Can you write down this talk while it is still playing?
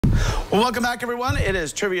Well, welcome back, everyone. It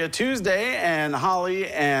is Trivia Tuesday, and Holly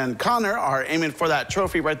and Connor are aiming for that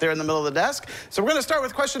trophy right there in the middle of the desk. So we're going to start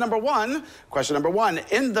with question number one. Question number one,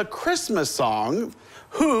 in the Christmas song,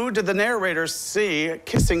 who did the narrator see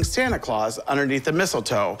kissing Santa Claus underneath the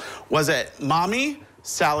mistletoe? Was it Mommy,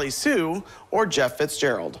 Sally Sue, or Jeff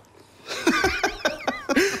Fitzgerald?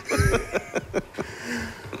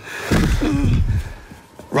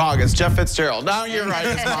 Wrong, it's Jeff Fitzgerald. No, you're right,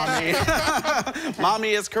 it's Mommy.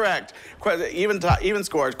 Mommy is correct. Even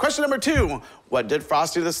scores. Question number two, what did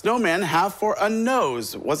Frosty the Snowman have for a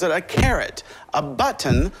nose? Was it a carrot, a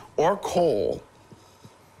button, or coal?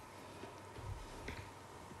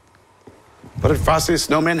 What did Frosty the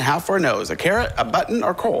Snowman have for a nose? A carrot, a button,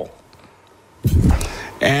 or coal?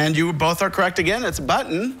 And you both are correct again, it's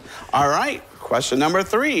button. All right, question number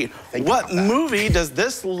three. What movie does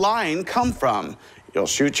this line come from? You'll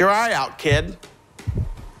shoot your eye out, kid.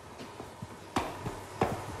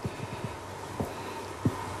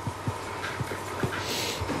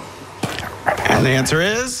 And the answer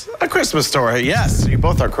is A Christmas Story. Yes, you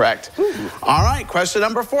both are correct. All right, question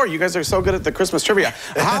number four. You guys are so good at the Christmas trivia.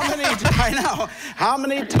 How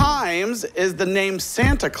many times is the name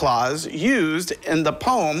Santa Claus used in the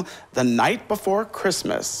poem The Night Before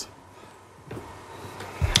Christmas?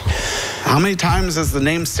 How many times is the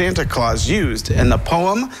name Santa Claus used in the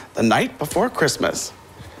poem The Night Before Christmas?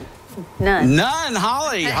 None. None,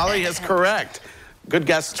 Holly. Holly is correct. Good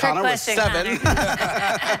guess, Connor, was 7.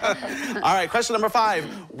 All right, question number 5.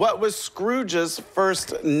 What was Scrooge's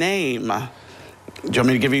first name? Do you want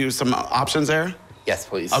me to give you some options there? Yes,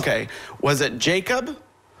 please. Okay. Was it Jacob,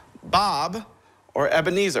 Bob, or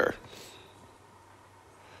Ebenezer?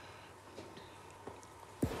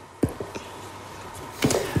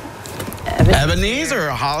 Ebenezer.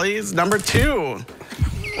 Holly's number 2.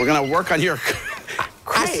 We're going to work on your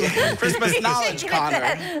Christmas knowledge,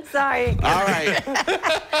 Connor. Sorry. All right.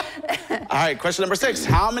 All right, question number 6.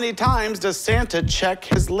 How many times does Santa check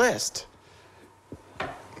his list?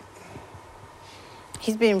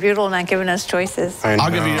 He's being brutal, not giving us choices.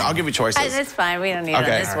 I'll give you choices. That's fine. We don't need it on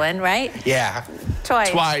this one, right? Yeah. Twice.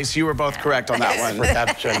 Twice. You were both correct on that one.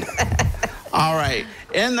 Perception. All right.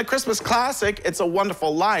 In the Christmas classic, It's a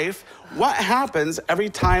Wonderful Life, what happens every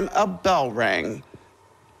time a bell rang?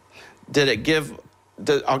 Did it give...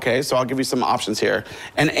 Okay, so I'll give you some options here.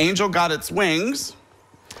 An angel got its wings.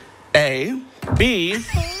 A. B.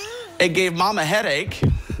 It gave Mom a headache.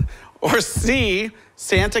 Or C.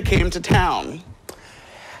 Santa came to town.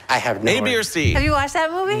 I have no A, B, or C? Have you watched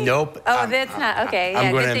that movie? Nope. Oh, that's not. Okay. I'm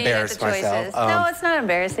yeah, going good to thing you get embarrass the choices. myself. No, it's not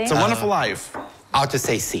embarrassing. It's a Wonderful Life. I'll just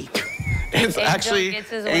say C. It's Angel actually gets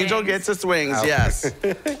his Angel wings. gets its wings, Oh. yes.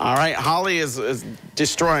 All right, Holly is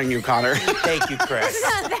destroying you, Connor. Thank you, Chris. It's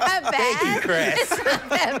not that bad. Thank you, Chris. It's not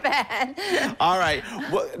that bad. All right,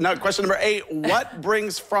 now question number 8. What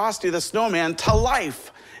brings Frosty the Snowman to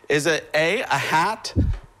life? Is it A, a hat,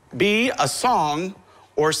 B, a song,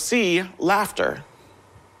 or C, laughter?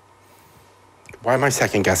 Why am I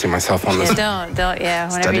second guessing myself on this? Yeah, don't, yeah.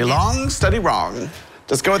 Study long, study wrong.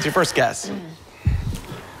 Just go with your first guess.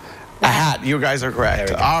 A hat, you guys are correct.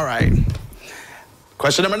 There we go. All right.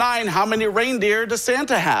 Question number 9, how many reindeer does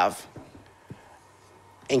Santa have?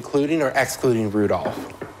 Including or excluding Rudolph?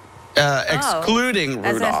 Excluding Rudolph.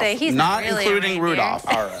 I was gonna say, he's not really a including reindeer. Rudolph.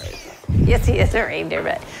 All right. Yes, he is a reindeer,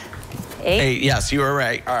 but 8? 8, yes, you were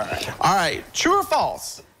right. All right. All right, true or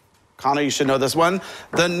false? Connor, you should know this one.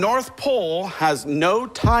 The North Pole has no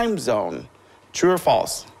time zone. True or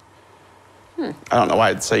false? I don't know why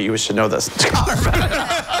I'd say you should know this.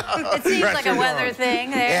 It seems like a weather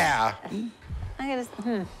thing there. Yeah. I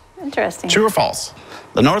gotta, interesting. True or false?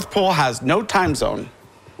 The North Pole has no time zone.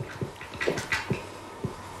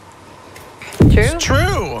 True?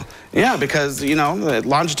 True. Yeah, because, you know, the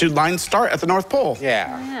longitude lines start at the North Pole.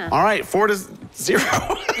 Yeah. All right, 4-0.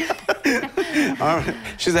 All right,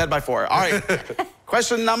 she's ahead by 4. All right.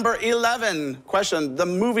 Question number 11. Question, the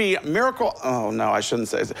movie Miracle, oh no, I shouldn't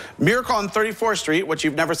say this. Miracle on 34th Street, which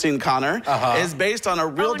you've never seen, Connor, is based on a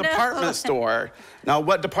real department store. Now,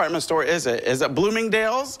 what department store is it? Is it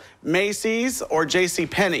Bloomingdale's, Macy's, or J.C.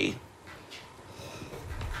 Penney?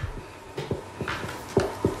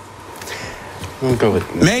 We'll go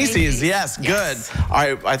with Macy's, yes, good. All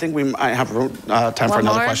right, I think we might have time for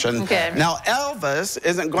another more? question. Okay. Now, Elvis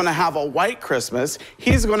isn't going to have a white Christmas.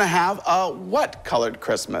 He's going to have a what colored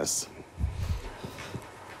Christmas?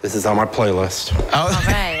 This is on my playlist. Oh,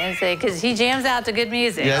 Right, because he jams out to good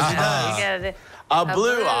music. Yes, he You does. gotta a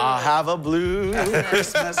blue. I'll have a blue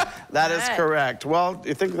Christmas. That is right. correct. Well,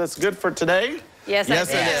 you think that's good for today? Yes, Yes,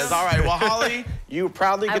 I do. it is. All right. Well, Holly, you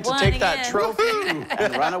proudly I get to won take that again. trophy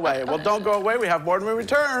and run away. Well, don't go away. We have more when we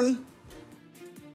return.